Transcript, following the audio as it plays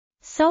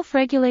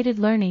Self-regulated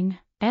learning,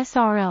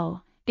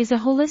 SRL, is a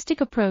holistic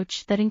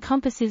approach that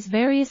encompasses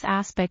various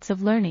aspects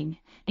of learning,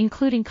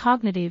 including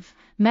cognitive,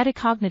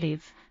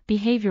 metacognitive,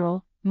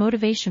 behavioral,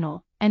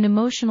 motivational, and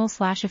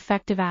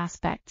emotional/affective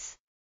aspects.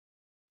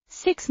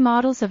 6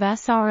 models of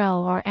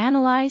SRL are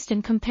analyzed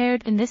and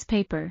compared in this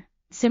paper: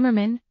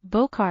 Zimmerman,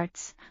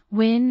 Bocarts,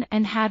 Wynn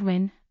and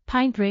Hadwin,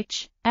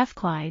 Pintrich, F.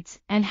 Clydes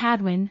and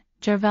Hadwin,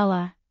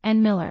 Jarvella,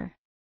 and Miller.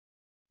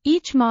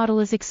 Each model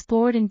is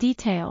explored in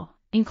detail,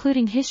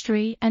 including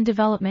history and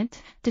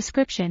development,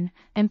 description,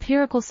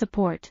 empirical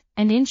support,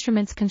 and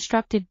instruments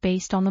constructed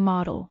based on the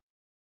model.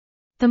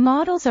 The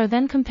models are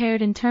then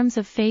compared in terms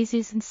of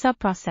phases and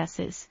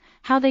subprocesses,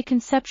 how they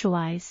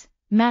conceptualize,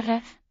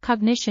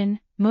 meta-cognition,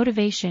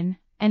 motivation,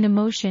 and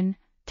emotion,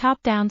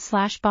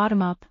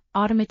 top-down/bottom-up,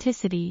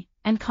 automaticity,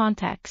 and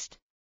context.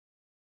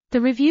 The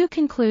review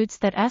concludes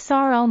that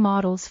SRL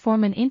models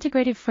form an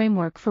integrative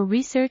framework for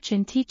research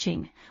and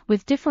teaching,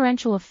 with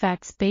differential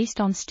effects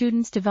based on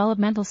students'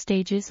 developmental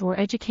stages or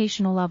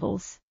educational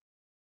levels.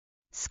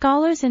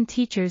 Scholars and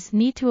teachers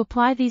need to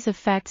apply these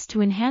effects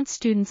to enhance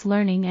students'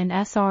 learning and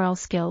SRL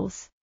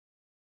skills.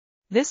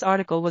 This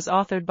article was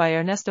authored by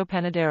Ernesto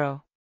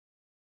Panadero.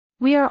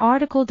 We are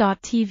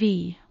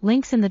RTCLTV,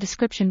 links in the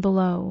description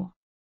below.